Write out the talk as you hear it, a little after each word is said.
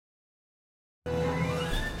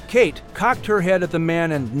Kate cocked her head at the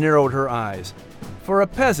man and narrowed her eyes. For a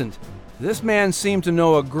peasant, this man seemed to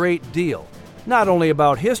know a great deal, not only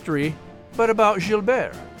about history, but about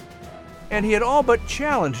Gilbert. And he had all but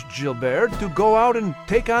challenged Gilbert to go out and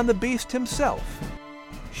take on the beast himself.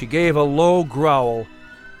 She gave a low growl,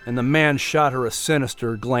 and the man shot her a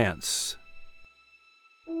sinister glance.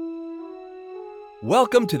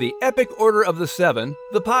 Welcome to the Epic Order of the Seven,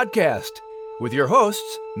 the podcast, with your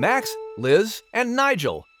hosts, Max, Liz, and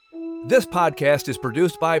Nigel. This podcast is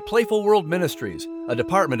produced by Playful World Ministries, a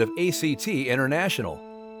department of ACT International.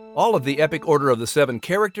 All of the Epic Order of the Seven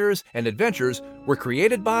characters and adventures were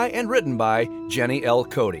created by and written by Jenny L.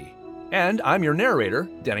 Cody. And I'm your narrator,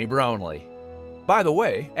 Denny Brownlee. By the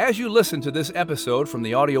way, as you listen to this episode from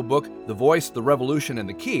the audiobook The Voice, the Revolution, and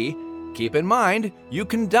the Key, keep in mind you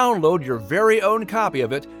can download your very own copy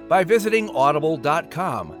of it by visiting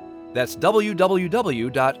audible.com. That's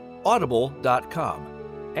www.audible.com.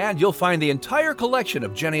 And you'll find the entire collection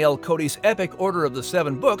of Jenny L. Cody's Epic Order of the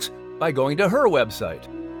Seven books by going to her website,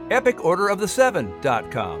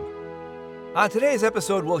 epicorderoftheseven.com. On today's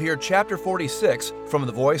episode, we'll hear Chapter 46 from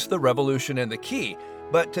The Voice, the Revolution, and the Key.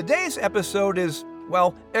 But today's episode is,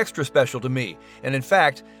 well, extra special to me. And in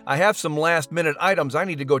fact, I have some last-minute items I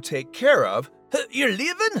need to go take care of. You're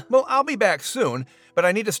leaving? Well, I'll be back soon, but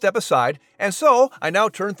I need to step aside. And so, I now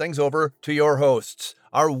turn things over to your hosts.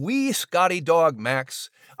 Our wee Scotty dog, Max,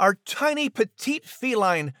 our tiny petite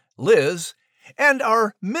feline, Liz, and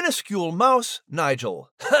our minuscule mouse, Nigel.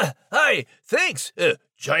 Hi, thanks,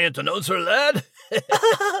 giant announcer lad.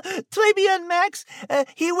 Très bien, Max.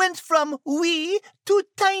 He went from wee to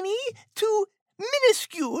tiny to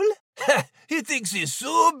minuscule. He thinks he's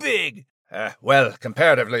so big. Well,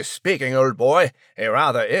 comparatively speaking, old boy, he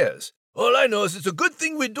rather is. All I know is it's a good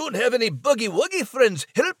thing we don't have any buggy-wuggy friends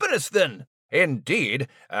helping us then. Indeed,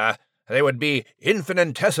 they would be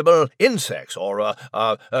infinitesimal insects or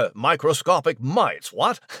microscopic mites,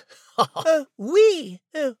 what? Oui,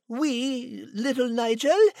 little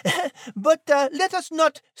Nigel, but let us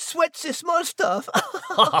not sweat the small stuff.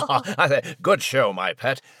 Good show, my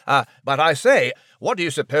pet. But I say, what do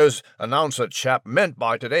you suppose announcer chap meant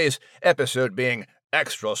by today's episode being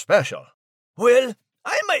extra special? Well,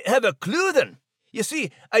 I might have a clue then. You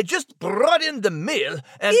see, I just brought in the mail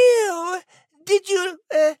and... Ew! Did you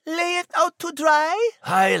lay it out to dry?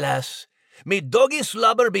 Aye, lass. Me doggy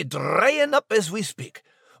slobber be drying up as we speak.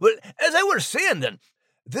 Well, as I were saying then,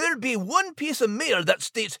 there'll be one piece of mail that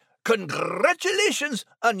states, "Congratulations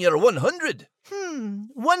on your 100.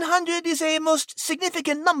 100 is a most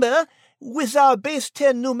significant number. With our base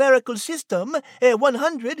 10 numerical system,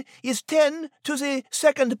 100 is 10 to the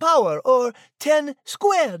second power, or 10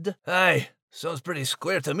 squared. Aye, sounds pretty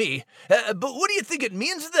square to me. But what do you think it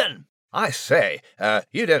means then? I say,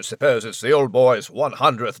 you don't suppose it's the old boy's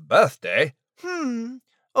 100th birthday?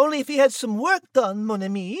 Only if he had some work done, mon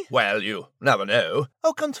ami. Well, you never know.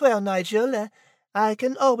 Au contraire, Nigel. I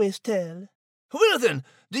can always tell. Well then,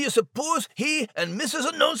 do you suppose he and Mrs.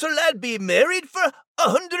 Announcer Lad be married for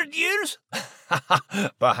 100 years?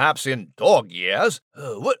 Perhaps in dog years.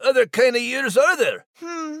 What other kind of years are there?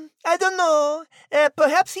 I don't know.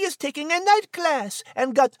 Perhaps he is taking a night class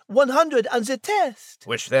and got 100 on the test.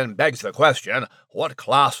 Which then begs the question, what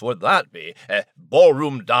class would that be?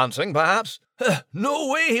 Ballroom dancing, perhaps? No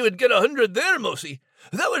way he would get 100 there, Mousy.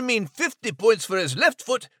 That would mean 50 points for his left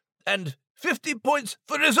foot and 50 points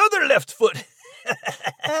for his other left foot.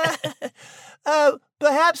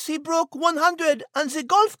 Perhaps he broke 100 on the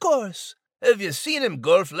golf course. Have you seen him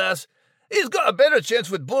golf, lass? He's got a better chance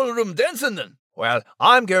with ballroom dancing than... Well,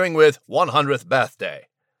 I'm going with 100th birthday.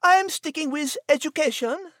 I'm sticking with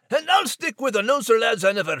education. And I'll stick with Announcer Lad's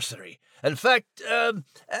anniversary. In fact,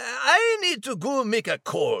 I need to go make a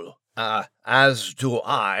call. As do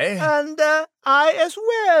I. And I as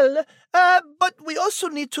well. But we also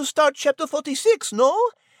need to start Chapter 46, no?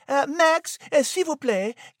 Max, s'il vous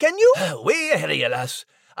plaît, can you... Way ahead of you, lass.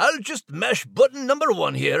 I'll just mash button number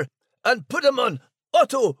 1 here and put him on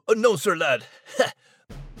Auto Announcer Lad.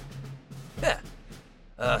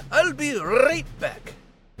 I'll be right back.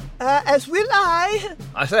 As will I.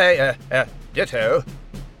 I say, ditto.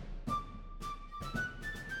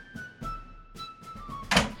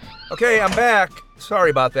 Okay, I'm back. Sorry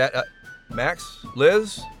about that. Max,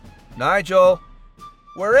 Liz, Nigel,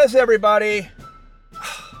 where is everybody?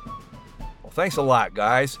 Well, thanks a lot,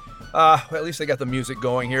 guys. Well, at least I got the music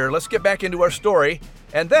going here. Let's get back into our story,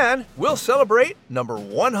 and then we'll celebrate number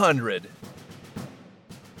 100.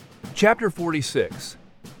 Chapter 46,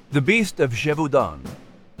 The Beast of Gévaudan.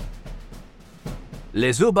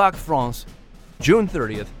 Les Aubacs, France, June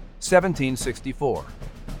 30th, 1764.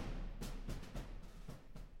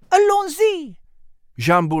 Allons-y!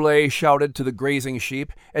 Jean Boulet shouted to the grazing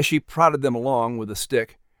sheep as she prodded them along with a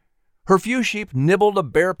stick. Her few sheep nibbled a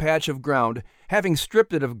bare patch of ground, having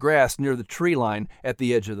stripped it of grass near the tree line at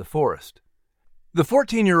the edge of the forest. The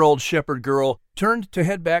 14-year-old shepherd girl turned to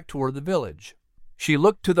head back toward the village. She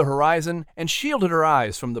looked to the horizon and shielded her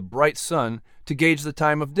eyes from the bright sun to gauge the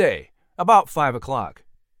time of day, about 5 o'clock.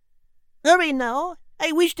 Hurry now,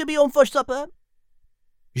 I wish to be home for supper.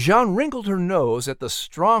 Jean wrinkled her nose at the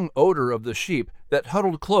strong odor of the sheep that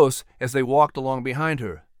huddled close as they walked along behind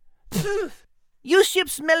her. You sheep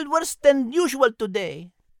smelled worse than usual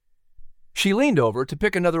today. She leaned over to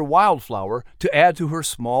pick another wildflower to add to her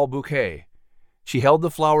small bouquet. She held the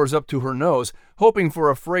flowers up to her nose, hoping for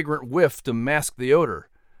a fragrant whiff to mask the odor.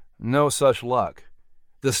 No such luck.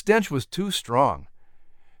 The stench was too strong.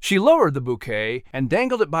 She lowered the bouquet and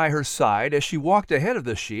dangled it by her side as she walked ahead of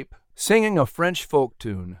the sheep, singing a French folk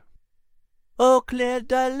tune. Au clair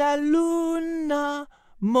de la lune,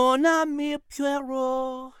 mon ami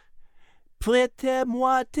Pierrot,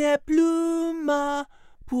 prête-moi tes plumes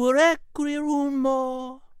pour écrire un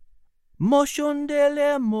mot. Mochon de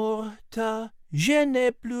la morte, je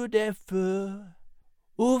n'ai plus de feu.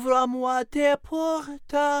 Ouvre-moi tes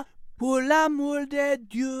portes pour l'amour de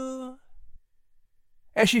Dieu.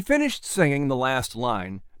 As she finished singing the last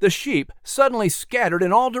line, the sheep suddenly scattered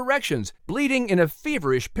in all directions, bleating in a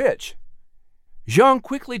feverish pitch. Jean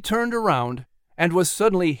quickly turned around and was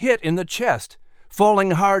suddenly hit in the chest,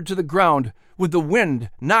 falling hard to the ground with the wind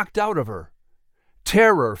knocked out of her.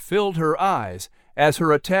 Terror filled her eyes as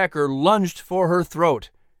her attacker lunged for her throat.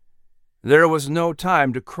 There was no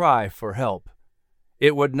time to cry for help.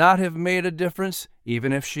 It would not have made a difference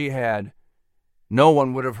even if she had. No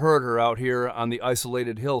one would have heard her out here on the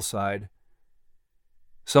isolated hillside.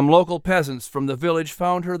 Some local peasants from the village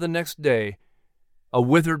found her the next day, a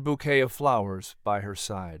withered bouquet of flowers by her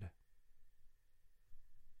side.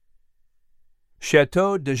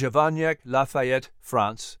 Château de Gevagnac, Lafayette,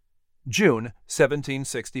 France, June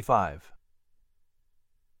 1765.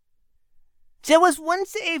 There was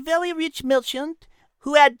once a very rich merchant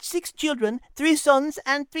who had 6 children, 3 sons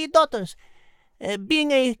and 3 daughters.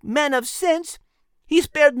 Being a man of sense, he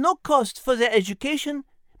spared no cost for their education,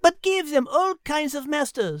 but gave them all kinds of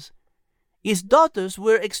masters. His daughters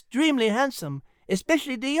were extremely handsome,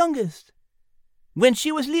 especially the youngest. When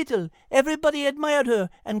she was little, everybody admired her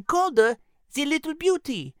and called her the Little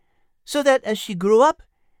Beauty, so that as she grew up,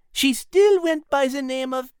 she still went by the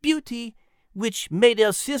name of Beauty, which made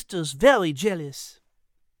her sisters very jealous.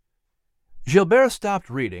 Gilbert stopped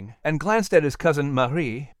reading and glanced at his cousin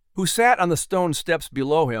Marie, who sat on the stone steps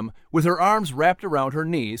below him with her arms wrapped around her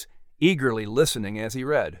knees, eagerly listening as he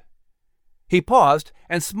read. He paused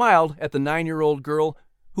and smiled at the 9-year-old girl,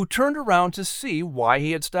 who turned around to see why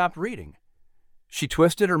he had stopped reading. She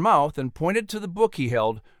twisted her mouth and pointed to the book he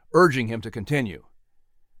held, urging him to continue.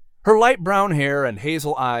 Her light brown hair and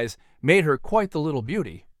hazel eyes made her quite the little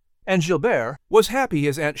beauty, and Gilbert was happy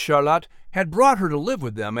his Aunt Charlotte had brought her to live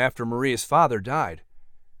with them after Marie's father died.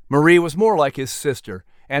 Marie was more like his sister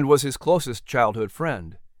and was his closest childhood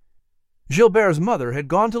friend. Gilbert's mother had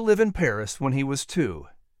gone to live in Paris when he was 2,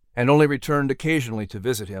 and only returned occasionally to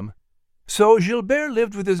visit him. So Gilbert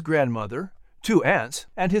lived with his grandmother, 2 aunts,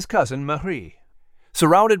 and his cousin Marie,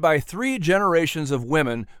 surrounded by 3 generations of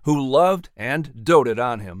women who loved and doted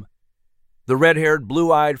on him. The red-haired,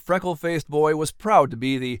 blue-eyed, freckle-faced boy was proud to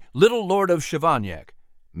be the little Lord of Gevagnac,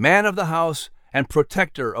 man of the house and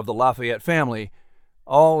protector of the Lafayette family,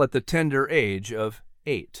 all at the tender age of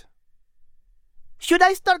 8. Should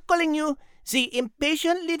I start calling you the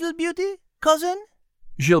impatient little beauty, cousin?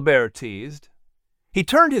 Gilbert teased. He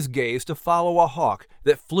turned his gaze to follow a hawk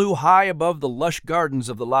that flew high above the lush gardens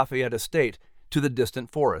of the Lafayette estate to the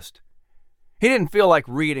distant forest. He didn't feel like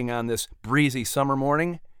reading on this breezy summer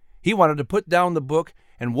morning. He wanted to put down the book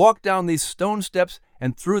and walk down these stone steps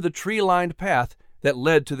and through the tree-lined path that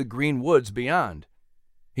led to the green woods beyond.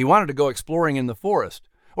 He wanted to go exploring in the forest,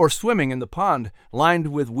 or swimming in the pond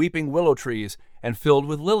lined with weeping willow trees and filled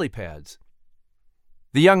with lily pads.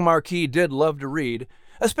 The young Marquis did love to read,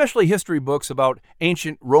 especially history books about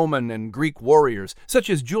ancient Roman and Greek warriors, such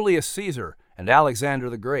as Julius Caesar and Alexander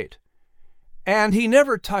the Great. And he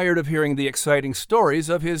never tired of hearing the exciting stories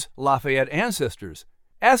of his Lafayette ancestors,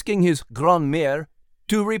 asking his grand-mère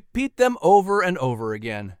to repeat them over and over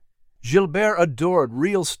again. Gilbert adored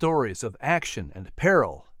real stories of action and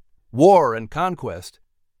peril, war and conquest,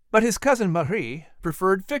 but his cousin Marie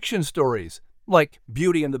preferred fiction stories, like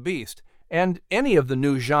Beauty and the Beast, and any of the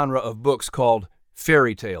new genre of books called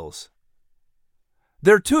fairy tales.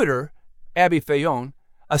 Their tutor, Abbe Fayon,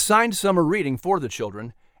 assigned summer reading for the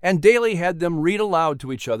children, and daily had them read aloud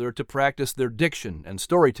to each other to practice their diction and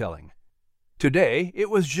storytelling. Today, it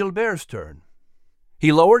was Gilbert's turn.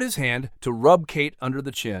 He lowered his hand to rub Kate under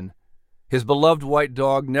the chin. His beloved white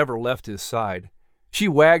dog never left his side. She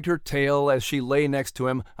wagged her tail as she lay next to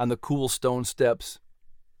him on the cool stone steps.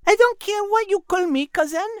 I don't care what you call me,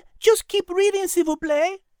 cousin. Just keep reading, s'il vous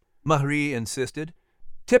plaît, Marie insisted,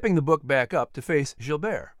 tipping the book back up to face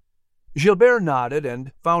Gilbert. Gilbert nodded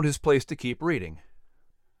and found his place to keep reading.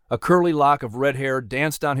 A curly lock of red hair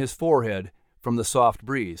danced on his forehead from the soft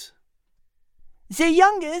breeze. The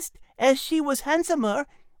youngest, as she was handsomer,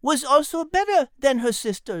 was also better than her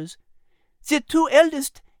sisters. The two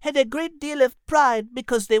eldest had a great deal of pride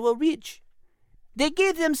because they were rich. They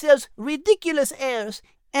gave themselves ridiculous airs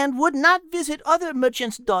and would not visit other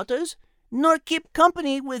merchants' daughters, nor keep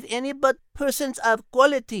company with any but persons of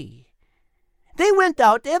quality. They went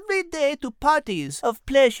out every day to parties of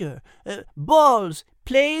pleasure, balls,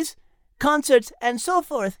 plays, concerts, and so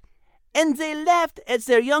forth, and they laughed at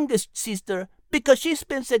their youngest sister because she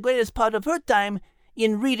spends the greatest part of her time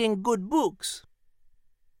in reading good books.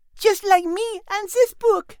 Just like me and this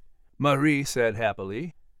book, Marie said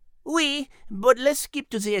happily. Oui, but let's skip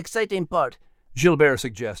to the exciting part, Gilbert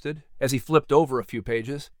suggested, as he flipped over a few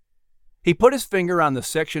pages. He put his finger on the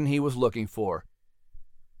section he was looking for.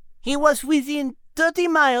 He was within 30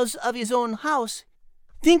 miles of his own house,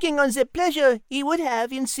 thinking on the pleasure he would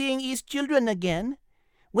have in seeing his children again,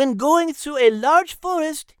 when going through a large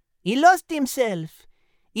forest, he lost himself.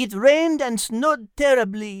 It rained and snowed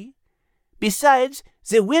terribly. Besides,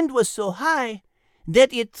 the wind was so high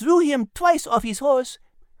that it threw him twice off his horse,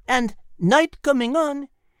 and, night coming on,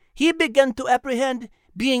 he began to apprehend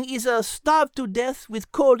being either starved to death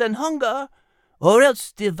with cold and hunger, or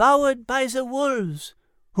else devoured by the wolves,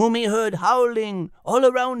 whom he heard howling all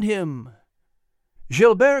around him.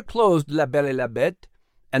 Gilbert closed La Belle et la Bête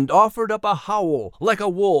and offered up a howl like a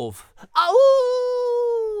wolf.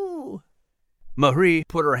 Ow! Marie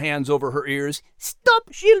put her hands over her ears.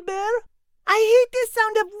 Stop, Gilbert! I hate the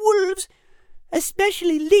sound of wolves,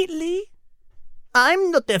 especially lately.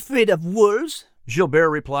 I'm not afraid of wolves, Gilbert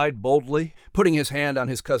replied boldly, putting his hand on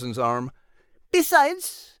his cousin's arm.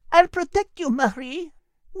 Besides, I'll protect you, Marie.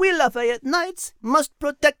 We Lafayette Knights must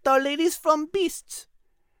protect our ladies from beasts.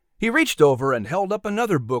 He reached over and held up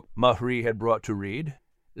another book Marie had brought to read,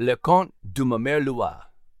 Le Conte de ma Mère Loire,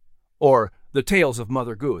 or The Tales of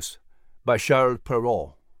Mother Goose, by Charles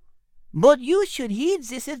Perrault. But you should heed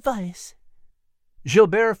this advice.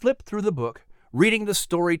 Gilbert flipped through the book, reading the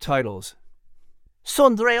story titles.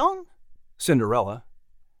 Cendrillon, Cinderella,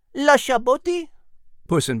 La Chabotie,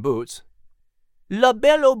 Puss in Boots, La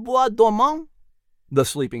Belle au Bois Dormant. The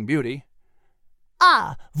Sleeping Beauty.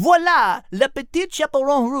 Ah, voilà, Le Petit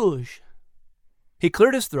Chaperon Rouge. He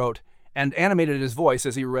cleared his throat and animated his voice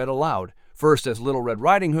as he read aloud, first as Little Red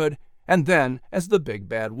Riding Hood, and then as the Big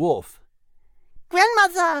Bad Wolf.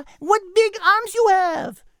 Grandmother, what big arms you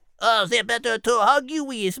have! Oh, they're better to hug you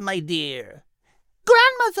with, my dear.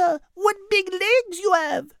 Grandmother, what big legs you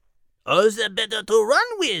have! Oh, they're better to run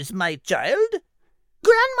with, my child.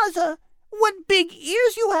 Grandmother, what big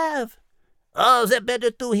ears you have! Oh, they're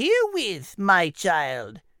better to hear with, my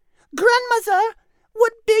child. Grandmother,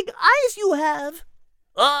 what big eyes you have!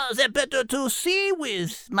 Oh, they're better to see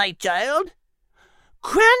with, my child.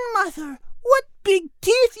 Grandmother, what big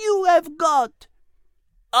teeth you have got!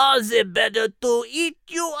 Oh, they're better to eat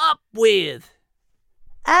you up with.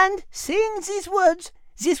 And, saying these words,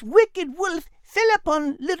 this wicked wolf fell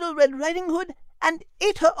upon Little Red Riding Hood and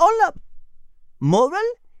ate her all up. Moral?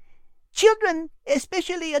 Children,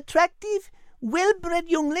 especially attractive, well-bred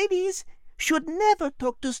young ladies, should never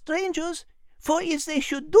talk to strangers, for if they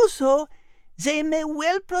should do so, they may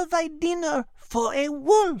well provide dinner for a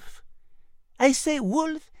wolf. I say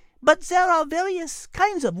wolf, but there are various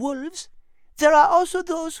kinds of wolves. There are also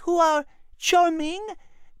those who are charming,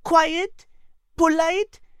 quiet,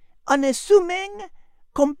 polite, unassuming,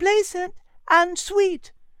 complacent, and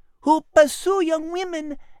sweet, who pursue young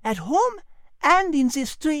women at home and in the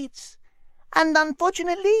streets. And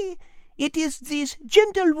unfortunately, it is these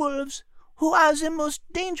gentle wolves who are the most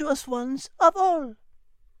dangerous ones of all.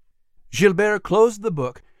 Gilbert closed the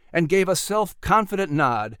book and gave a self-confident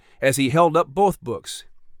nod as he held up both books.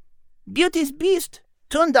 Beauty's Beast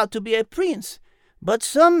turned out to be a prince, but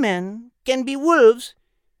some men can be wolves,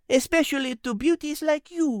 especially to beauties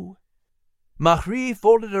like you. Marie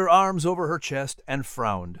folded her arms over her chest and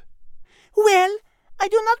frowned. Well, I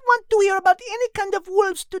do not want to hear about any kind of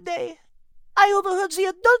wolves today. I overheard the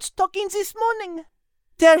adults talking this morning.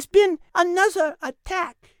 There's been another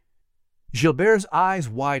attack. Gilbert's eyes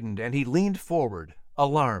widened and he leaned forward,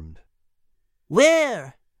 alarmed.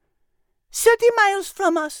 Where? 30 miles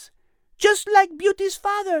from us, just like Beauty's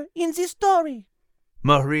father in this story.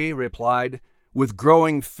 Marie replied, with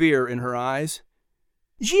growing fear in her eyes.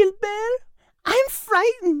 Gilbert, I'm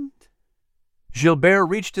frightened. Gilbert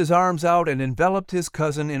reached his arms out and enveloped his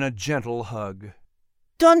cousin in a gentle hug.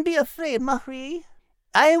 Don't be afraid, Marie.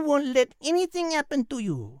 I won't let anything happen to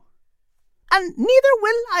you. And neither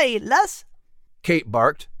will I, lass. Kate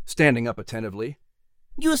barked, standing up attentively.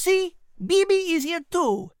 You see, Bibi is here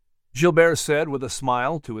too. Gilbert said with a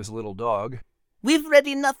smile to his little dog. We've read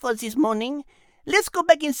enough for this morning. Let's go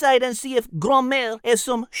back inside and see if Grand-mère has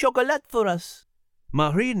some chocolate for us.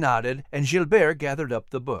 Marie nodded, and Gilbert gathered up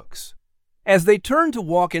the books. As they turned to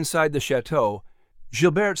walk inside the chateau,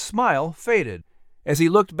 Gilbert's smile faded as he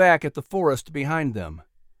looked back at the forest behind them.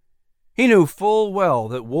 He knew full well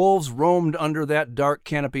that wolves roamed under that dark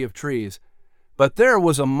canopy of trees, but there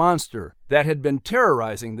was a monster that had been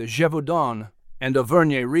terrorizing the Gévaudan and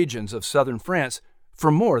Auvergne regions of southern France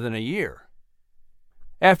for more than a year.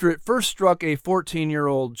 After it first struck a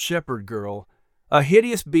 14-year-old shepherd girl, a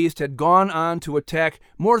hideous beast had gone on to attack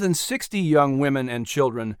more than 60 young women and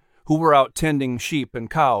children who were out tending sheep and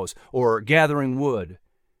cows or gathering wood.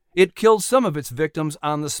 It killed some of its victims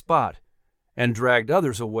on the spot and dragged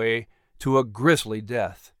others away to a grisly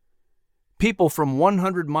death. People from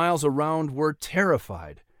 100 miles around were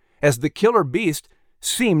terrified, as the killer beast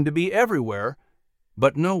seemed to be everywhere,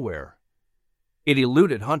 but nowhere. It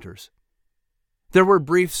eluded hunters. There were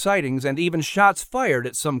brief sightings and even shots fired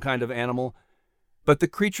at some kind of animal, but the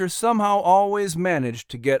creature somehow always managed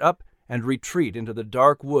to get up and retreat into the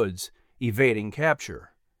dark woods, evading capture.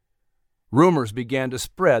 Rumors began to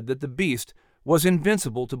spread that the beast was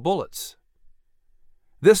invincible to bullets.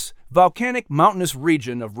 This volcanic mountainous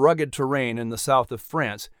region of rugged terrain in the south of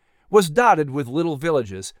France was dotted with little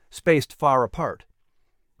villages spaced far apart.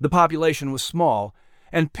 The population was small,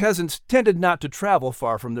 and peasants tended not to travel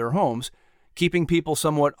far from their homes, keeping people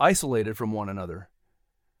somewhat isolated from one another.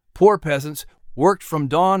 Poor peasants worked from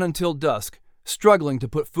dawn until dusk, struggling to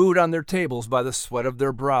put food on their tables by the sweat of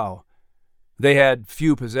their brow. They had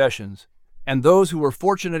few possessions, and those who were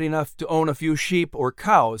fortunate enough to own a few sheep or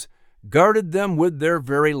cows guarded them with their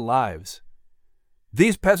very lives.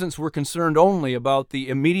 These peasants were concerned only about the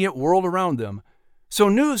immediate world around them, so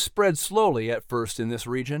news spread slowly at first in this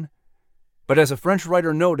region. But as a French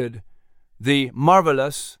writer noted, the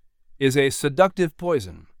marvelous is a seductive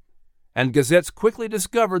poison, and gazettes quickly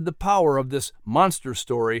discovered the power of this monster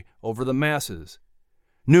story over the masses.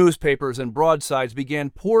 Newspapers and broadsides began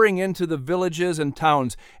pouring into the villages and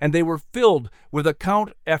towns, and they were filled with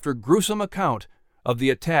account after gruesome account of the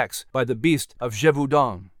attacks by the beast of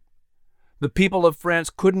Gévaudan. The people of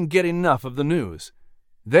France couldn't get enough of the news.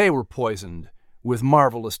 They were poisoned with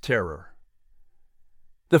marvelous terror.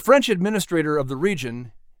 The French administrator of the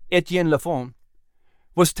region, Etienne Lafont,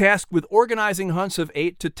 was tasked with organizing hunts of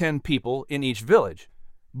 8 to 10 people in each village,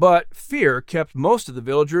 but fear kept most of the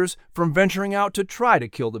villagers from venturing out to try to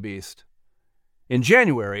kill the beast. In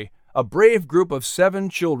January, a brave group of 7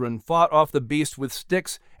 children fought off the beast with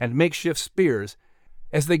sticks and makeshift spears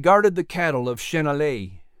as they guarded the cattle of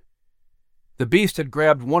Chenalais. The beast had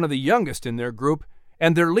grabbed one of the youngest in their group,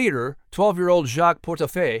 and their leader, 12-year-old Jacques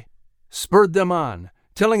Portefeuille, spurred them on,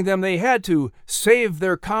 telling them they had to save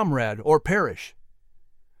their comrade or perish.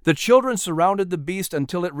 The children surrounded the beast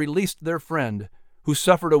until it released their friend, who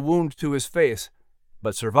suffered a wound to his face,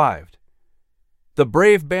 but survived. The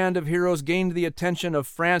brave band of heroes gained the attention of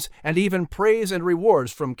France and even praise and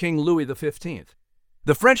rewards from King Louis XV.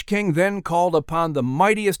 The French king then called upon the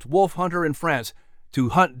mightiest wolf hunter in France to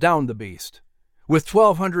hunt down the beast. With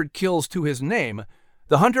 1,200 kills to his name,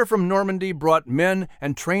 the hunter from Normandy brought men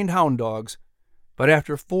and trained hound dogs, but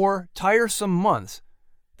after 4 tiresome months,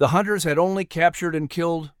 the hunters had only captured and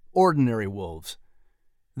killed ordinary wolves.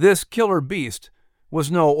 This killer beast was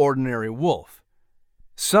no ordinary wolf.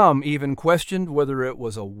 Some even questioned whether it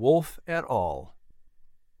was a wolf at all.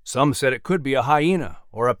 Some said it could be a hyena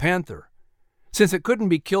or a panther. Since it couldn't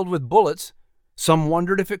be killed with bullets, some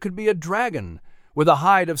wondered if it could be a dragon with a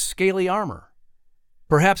hide of scaly armor.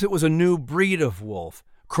 Perhaps it was a new breed of wolf,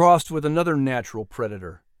 crossed with another natural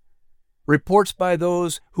predator. Reports by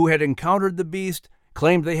those who had encountered the beast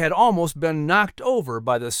claimed they had almost been knocked over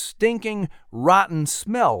by the stinking, rotten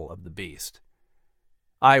smell of the beast.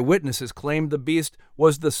 Eyewitnesses claimed the beast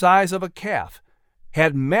was the size of a calf,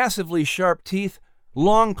 had massively sharp teeth,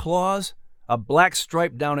 long claws, a black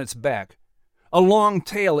stripe down its back, a long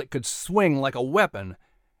tail it could swing like a weapon,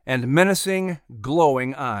 and menacing,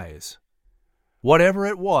 glowing eyes. Whatever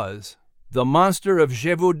it was, the monster of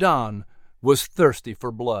Gévaudan was thirsty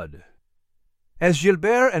for blood. As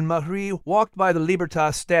Gilbert and Marie walked by the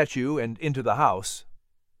Libertas statue and into the house,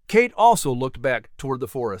 Kate also looked back toward the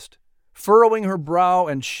forest, furrowing her brow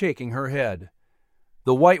and shaking her head.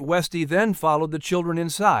 The white Westie then followed the children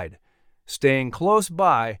inside, staying close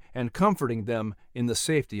by and comforting them in the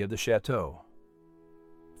safety of the chateau.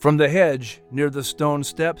 From the hedge near the stone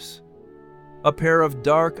steps, a pair of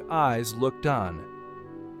dark eyes looked on,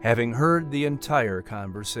 having heard the entire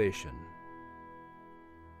conversation.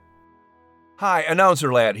 Hi,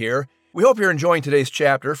 Announcer Lad here. We hope you're enjoying today's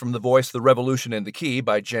chapter from The Voice, The Revolution, and the Key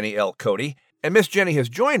by Jenny L. Cody. And Miss Jenny has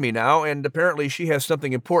joined me now, and apparently she has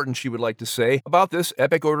something important she would like to say about this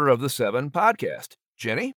Epic Order of the Seven podcast.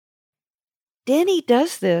 Jenny? Denny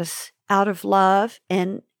does this out of love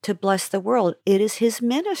and to bless the world. It is his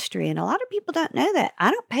ministry, and a lot of people don't know that.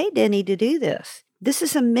 I don't pay Denny to do this. This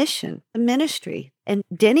is a mission, a ministry. And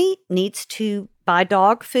Denny needs to buy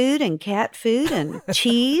dog food and cat food and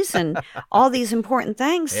cheese and all these important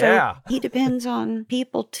things. So he depends on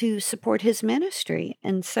people to support his ministry.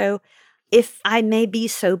 And so if I may be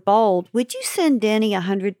so bold, would you send Denny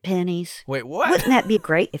 100 pennies? Wait, what? Wouldn't that be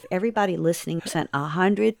great if everybody listening sent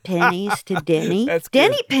 100 pennies to Denny? That's good.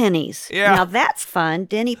 Denny pennies. Yeah. Now that's fun.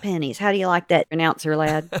 Denny pennies. How do you like that, Announcer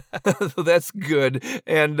Lad? That's good.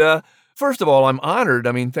 And first of all, I'm honored.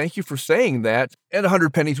 I mean, thank you for saying that. And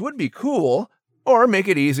 100 pennies would be cool. Or make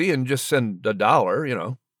it easy and just send $1, you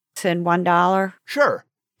know. Send $1? Sure.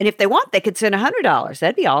 And if they want, they could send $100.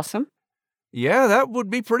 That'd be awesome. Yeah, that would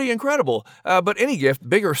be pretty incredible. But any gift,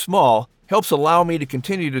 big or small, helps allow me to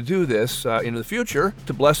continue to do this in the future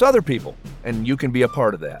to bless other people. And you can be a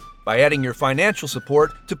part of that by adding your financial support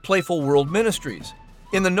to Playful World Ministries.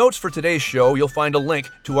 In the notes for today's show, you'll find a link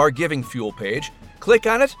to our Giving Fuel page. Click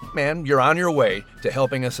on it, and you're on your way to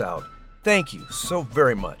helping us out. Thank you so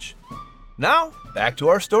very much. Now, back to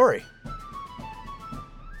our story.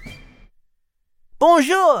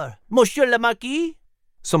 Bonjour, Monsieur le Marquis.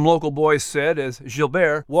 Some local boys said as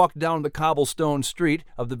Gilbert walked down the cobblestone street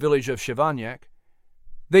of the village of Chevagnac.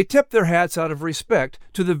 They tipped their hats out of respect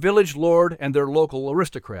to the village lord and their local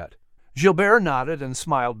aristocrat. Gilbert nodded and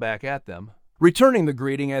smiled back at them, returning the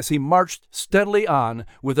greeting as he marched steadily on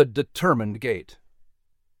with a determined gait.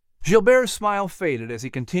 Gilbert's smile faded as he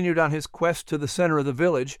continued on his quest to the center of the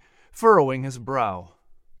village, furrowing his brow.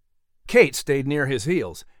 Kate stayed near his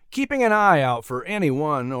heels, keeping an eye out for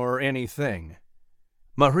anyone or anything.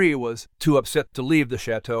 Marie was too upset to leave the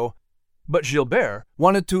chateau, but Gilbert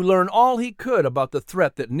wanted to learn all he could about the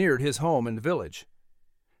threat that neared his home and village.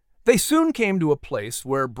 They soon came to a place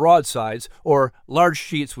where broadsides, or large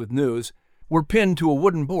sheets with news, were pinned to a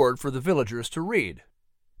wooden board for the villagers to read.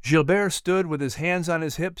 Gilbert stood with his hands on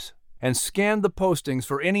his hips and scanned the postings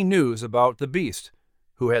for any news about the beast,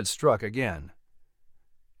 who had struck again.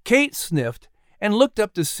 Kate sniffed and looked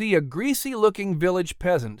up to see a greasy-looking village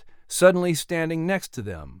peasant suddenly standing next to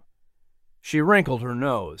them. She wrinkled her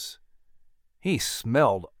nose. He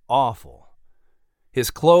smelled awful.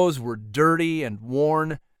 His clothes were dirty and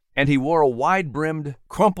worn, and he wore a wide-brimmed,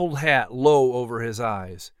 crumpled hat low over his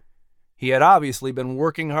eyes. He had obviously been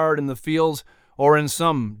working hard in the fields or in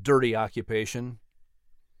some dirty occupation.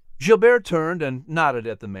 Gilbert turned and nodded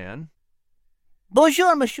at the man.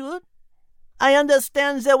 Bonjour, monsieur. I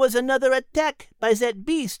understand there was another attack by that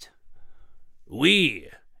beast. Oui,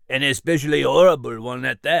 an especially horrible one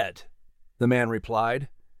at that, the man replied.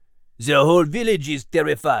 The whole village is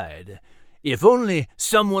terrified. If only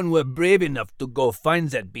someone were brave enough to go find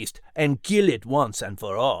that beast and kill it once and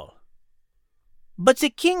for all. But the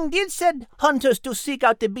king did send hunters to seek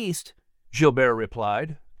out the beast, Gilbert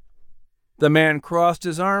replied. The man crossed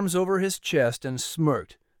his arms over his chest and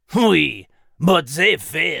smirked. Oui, but they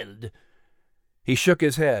failed. He shook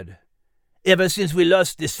his head. Ever since we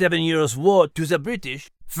lost the 7 Years' War to the British,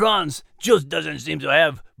 France just doesn't seem to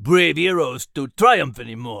have brave heroes to triumph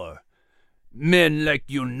anymore. Men like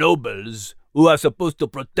you nobles, who are supposed to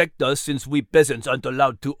protect us since we peasants aren't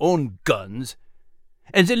allowed to own guns.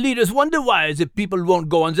 And the leaders wonder why the people won't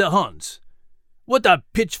go on their hunts. What are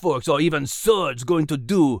pitchforks or even swords going to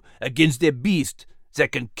do against a beast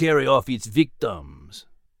that can carry off its victims?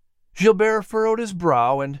 Gilbert furrowed his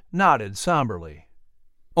brow and nodded somberly.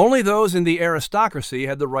 Only those in the aristocracy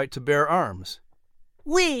had the right to bear arms.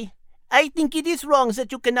 Oui, I think it is wrong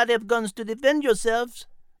that you cannot have guns to defend yourselves.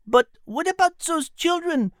 But what about those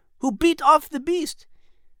children who beat off the beast?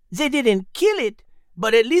 They didn't kill it,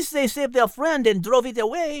 but at least they saved their friend and drove it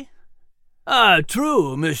away. Ah,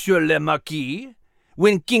 true, Monsieur le Marquis.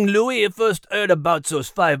 When King Louis first heard about those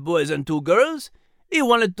 5 boys and 2 girls, he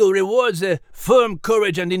wanted to reward the firm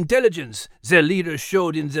courage and intelligence their leaders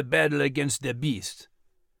showed in the battle against the beast.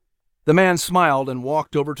 The man smiled and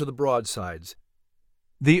walked over to the broadsides,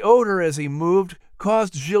 The odor as he moved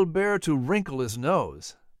caused Gilbert to wrinkle his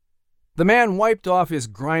nose. The man wiped off his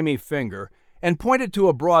grimy finger and pointed to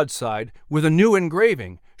a broadside with a new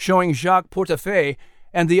engraving showing Jacques Portefeuille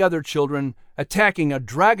and the other children attacking a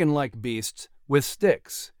dragon-like beast with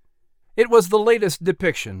sticks. It was the latest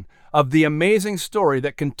depiction of the amazing story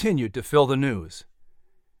that continued to fill the news.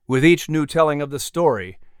 With each new telling of the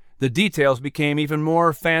story, the details became even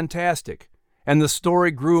more fantastic, and the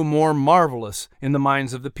story grew more marvelous in the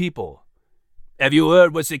minds of the people. Have you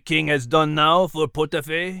heard what the king has done now for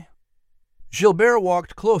Portefeuille? Gilbert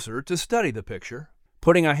walked closer to study the picture,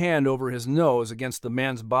 putting a hand over his nose against the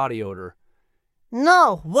man's body odor.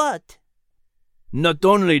 No, what? Not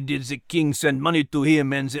only did the king send money to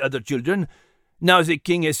him and the other children, now the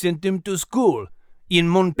king has sent him to school in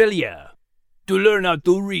Montpellier to learn how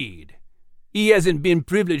to read. He hasn't been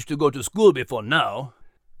privileged to go to school before now,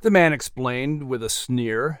 the man explained with a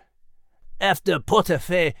sneer. After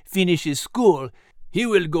Portefeuille finishes school, he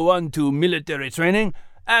will go on to military training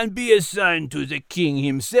and be assigned to the king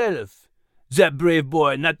himself. That brave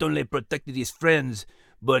boy not only protected his friends,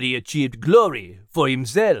 but he achieved glory for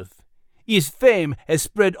himself. His fame has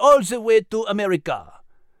spread all the way to America.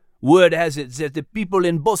 Word has it that the people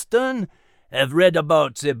in Boston have read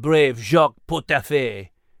about the brave Jacques Portefeuille.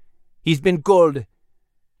 He's been called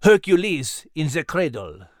Hercules in the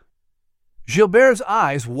cradle. Gilbert's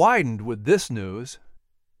eyes widened with this news.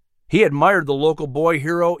 He admired the local boy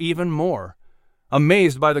hero even more,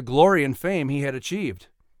 amazed by the glory and fame he had achieved.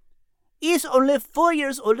 He's only 4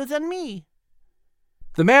 years older than me.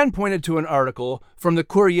 The man pointed to an article from the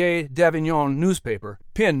Courrier d'Avignon newspaper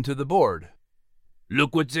pinned to the board.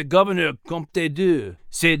 Look what the governor, Comte d'Eu,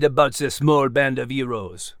 said about the small band of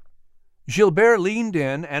heroes. Gilbert leaned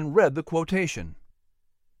in and read the quotation.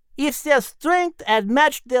 If their strength had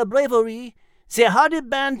matched their bravery, the hardy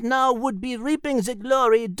band now would be reaping the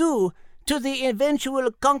glory due to the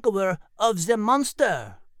eventual conqueror of the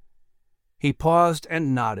monster. He paused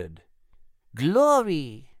and nodded.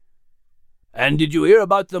 Glory. And did you hear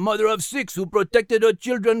about the mother of 6 who protected her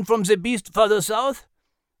children from the beast farther south?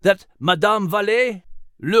 That Madame Vallée?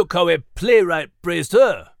 Look how a playwright praised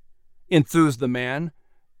her, enthused the man,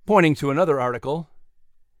 pointing to another article.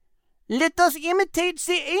 Let us imitate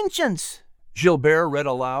the ancients, Gilbert read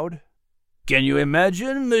aloud. Can you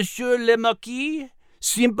imagine, Monsieur le Marquis?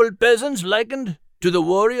 Simple peasants likened to the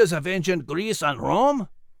warriors of ancient Greece and Rome?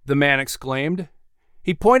 The man exclaimed.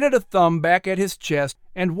 He pointed a thumb back at his chest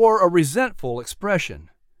and wore a resentful expression.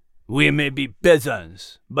 We may be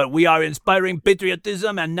peasants, but we are inspiring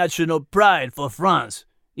patriotism and national pride for France,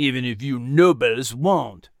 even if you nobles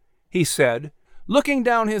won't, he said, looking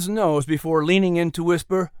down his nose before leaning in to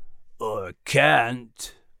whisper, or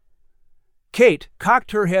can't. Kate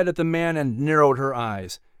cocked her head at the man and narrowed her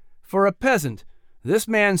eyes. For a peasant, this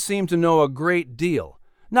man seemed to know a great deal,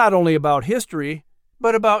 not only about history,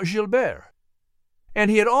 but about Gilbert. And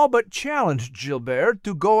he had all but challenged Gilbert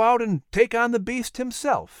to go out and take on the beast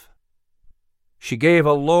himself. She gave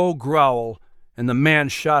a low growl, and the man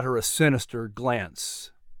shot her a sinister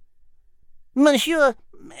glance. Monsieur,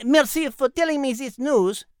 merci for telling me this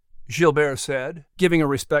news, Gilbert said, giving a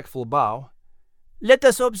respectful bow. Let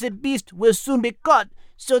us hope the beast will soon be caught,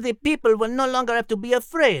 so the people will no longer have to be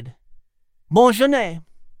afraid. Bonne journée.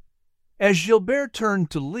 As Gilbert turned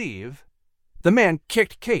to leave, the man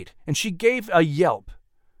kicked Kate, and she gave a yelp.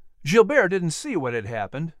 Gilbert didn't see what had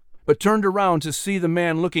happened, but turned around to see the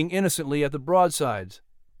man looking innocently at the broadsides.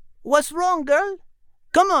 What's wrong, girl?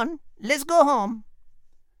 Come on, let's go home.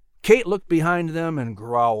 Kate looked behind them and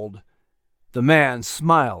growled. The man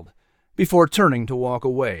smiled before turning to walk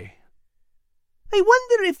away. I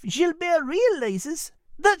wonder if Gilbert realizes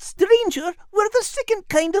that stranger were the second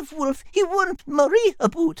kind of wolf he warned Marie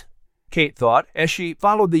about, Kate thought as she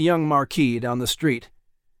followed the young Marquis down the street.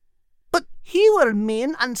 But he were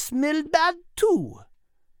mean and smelled bad too.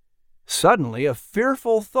 Suddenly, a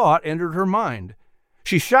fearful thought entered her mind.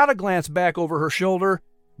 She shot a glance back over her shoulder,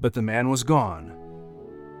 but the man was gone.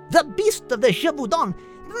 The beast of the Gévaudan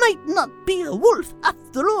might not be a wolf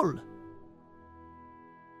after all.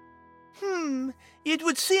 It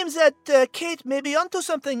would seem that Kate may be onto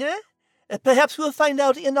something, eh? Perhaps we'll find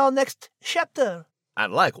out in our next chapter.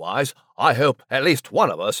 And likewise, I hope at least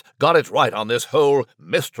one of us got it right on this whole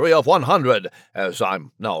Mystery of 100, as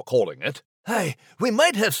I'm now calling it. Hey, we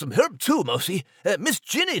might have some help too, Mousy. Miss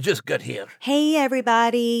Jenny just got here. Hey,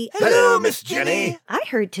 everybody. Hello, Miss Jenny. I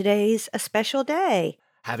heard today's a special day.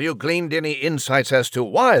 Have you gleaned any insights as to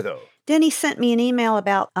why, though? Denny sent me an email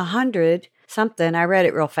about 100, something. I read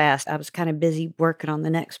it real fast. I was kind of busy working on the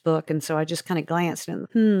next book, and so I just kind of glanced and,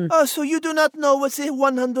 Oh, so you do not know what the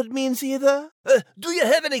 100 means either? Do you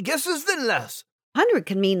have any guesses then, lass? 100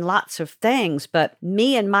 can mean lots of things, but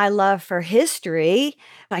me and my love for history,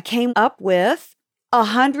 I came up with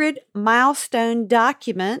 100 milestone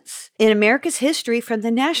documents in America's history from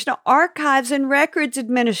the National Archives and Records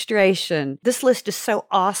Administration. This list is so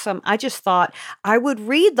awesome. I just thought I would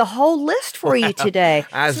read the whole list for you today.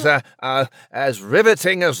 As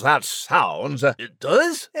riveting as that sounds, it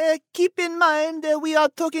does? Keep in mind, we are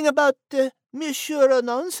talking about Monsieur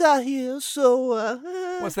Announcer here, so...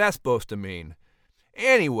 What's that supposed to mean?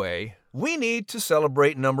 Anyway, we need to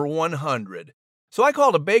celebrate number 100. So I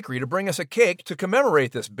called a bakery to bring us a cake to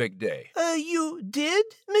commemorate this big day. You did,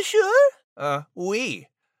 monsieur? Oui.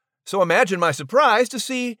 So imagine my surprise to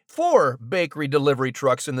see 4 bakery delivery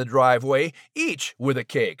trucks in the driveway, each with a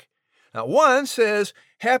cake. Now, one says,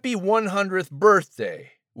 Happy 100th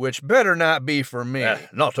birthday, which better not be for me.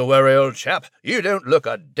 Not to worry, old chap. You don't look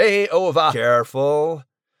a day over. Careful.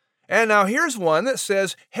 And now here's one that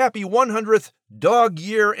says, Happy 100th dog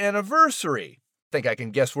year anniversary. Think I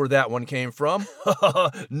can guess where that one came from?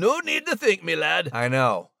 No need to think, me lad. I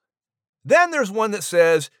know. Then there's one that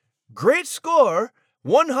says, Great score,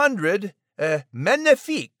 100,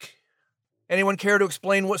 magnifique. Anyone care to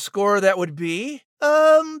explain what score that would be?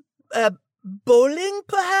 Bowling,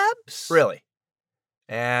 perhaps? Really?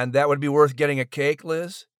 And that would be worth getting a cake,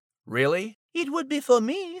 Liz? Really? It would be for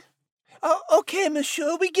me. Okay,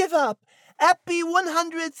 monsieur, we give up. Happy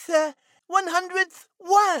 100th, 100th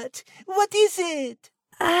what? What is it?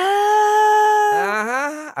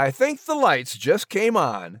 I think the lights just came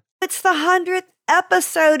on. It's the 100th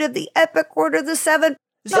episode of the Epic Order of the Seven,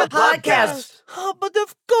 the podcast. Oh, but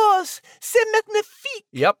of course, c'est magnifique.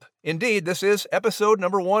 Yep, indeed, this is episode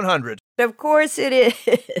number 100. Of course it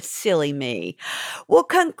is. Silly me. Well,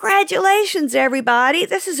 congratulations, everybody.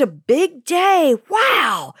 This is a big day.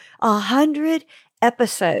 Wow, 100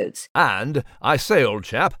 episodes. And I say, old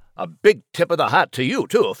chap, a big tip of the hat to you,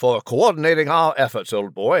 too, for coordinating our efforts,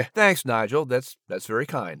 old boy. Thanks, Nigel. That's very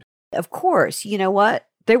kind. Of course, you know what?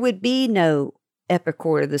 There would be no Epic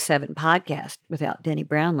Order of the Seven podcast without Denny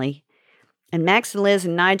Brownlee. And Max and Liz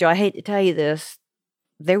and Nigel, I hate to tell you this,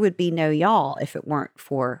 there would be no y'all if it weren't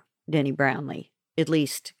for Denny Brownlee, at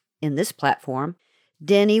least in this platform.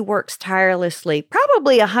 Denny works tirelessly,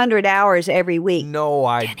 probably 100 hours every week. No,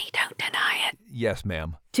 Denny, don't deny it. Yes,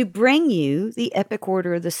 ma'am. To bring you the Epic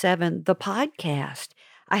Order of the Seven, the podcast.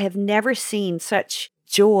 I have never seen such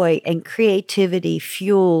joy and creativity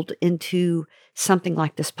fueled into something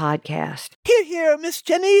like this podcast. Here, Miss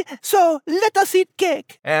Jenny. So let us eat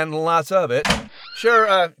cake. And lots of it.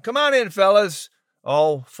 Sure, come on in, fellas.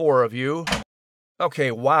 All 4 of you.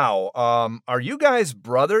 Okay, wow. Are you guys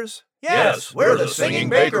brothers? Yes, we're the Singing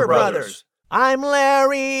Baker Brothers. I'm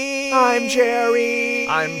Larry. I'm Jerry.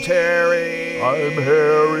 I'm Terry. I'm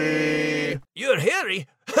Harry. You're Harry?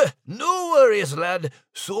 No worries, lad.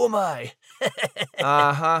 So am I.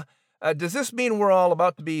 Uh-huh. Does this mean we're all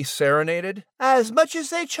about to be serenaded? As much as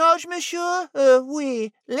they charge, monsieur,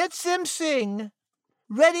 oui. Let them sing.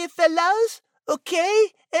 Ready, fellas? Okay?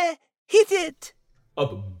 Hit it.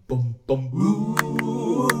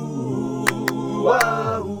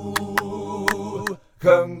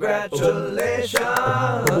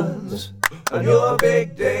 Congratulations on your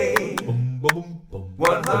big day.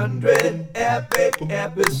 100 epic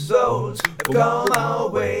episodes have come our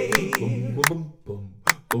way.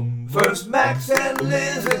 First Max and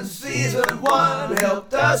Liz in season 1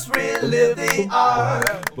 helped us relive the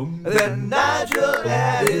art. Then Nigel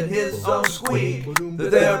added his own squeak to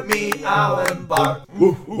their meow and bark.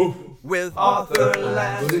 With author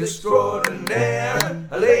lads extraordinaire,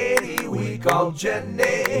 a lady we call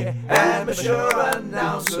Jenny, and Monsieur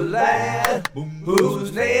Announcer lad,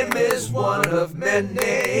 whose name is one of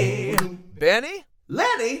many. Benny?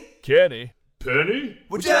 Lenny? Kenny? Penny?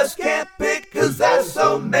 We just can't pick 'cause there's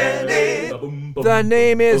so many. The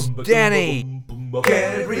name is Denny.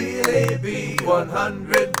 Can it really be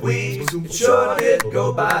 100 weeks? It sure did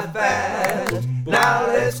go by fast. Now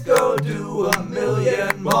let's go do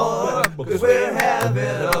 1,000,000 more, 'cause we're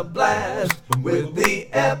having a blast with the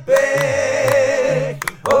Epic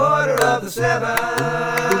Order of the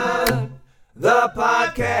Seven, the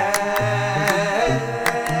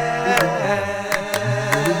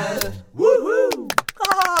podcast. Woohoo!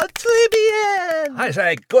 Ah, très bien. I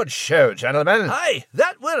say, good show, gentlemen. Aye,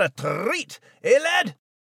 that were a treat, eh, lad?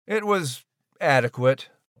 It was adequate.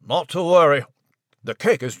 Not to worry. The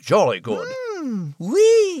cake is jolly good.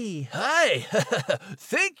 Oui. Aye.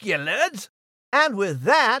 Thank you, lads. And with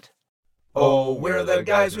that, Oh, we're the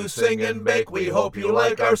guys who sing and bake, we hope you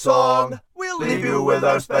like our song. We'll leave you with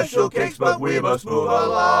our special cakes, but we must move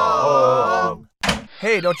along.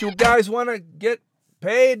 Hey, don't you guys want to get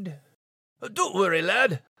paid? Don't worry,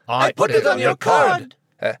 lad. I put it on your card.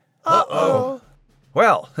 Uh-oh.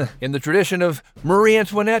 Well, in the tradition of Marie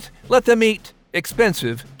Antoinette, let them eat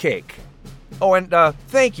expensive cake. Oh, and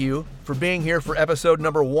thank you for being here for episode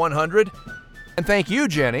number 100. And thank you,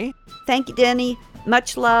 Jenny. Thank you, Denny.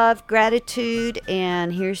 Much love, gratitude,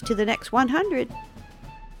 and here's to the next 100.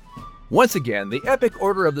 Once again, the Epic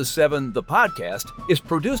Order of the Seven, the podcast, is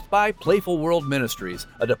produced by Playful World Ministries,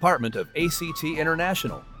 a department of ACT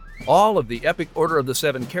International. All of the Epic Order of the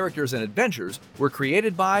Seven characters and adventures were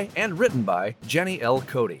created by and written by Jenny L.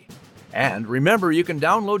 Cody. And remember, you can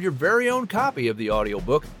download your very own copy of the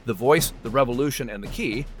audiobook, The Voice, the Revolution, and the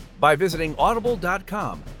Key, by visiting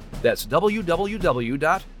audible.com. That's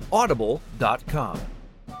www.audible.com.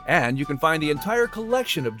 And you can find the entire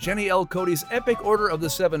collection of Jenny L. Cody's Epic Order of the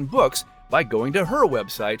Seven books by going to her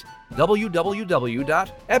website,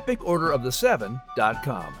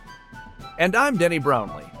 www.epicorderoftheseven.com. And I'm Denny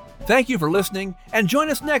Brownlee. Thank you for listening, and join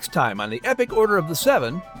us next time on the Epic Order of the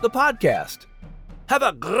Seven, the podcast. Have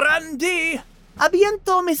a grand day. A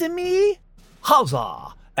bientôt, mes amis.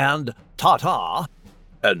 Huzzah and ta-ta.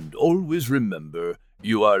 And always remember,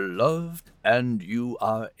 you are loved and you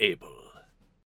are able.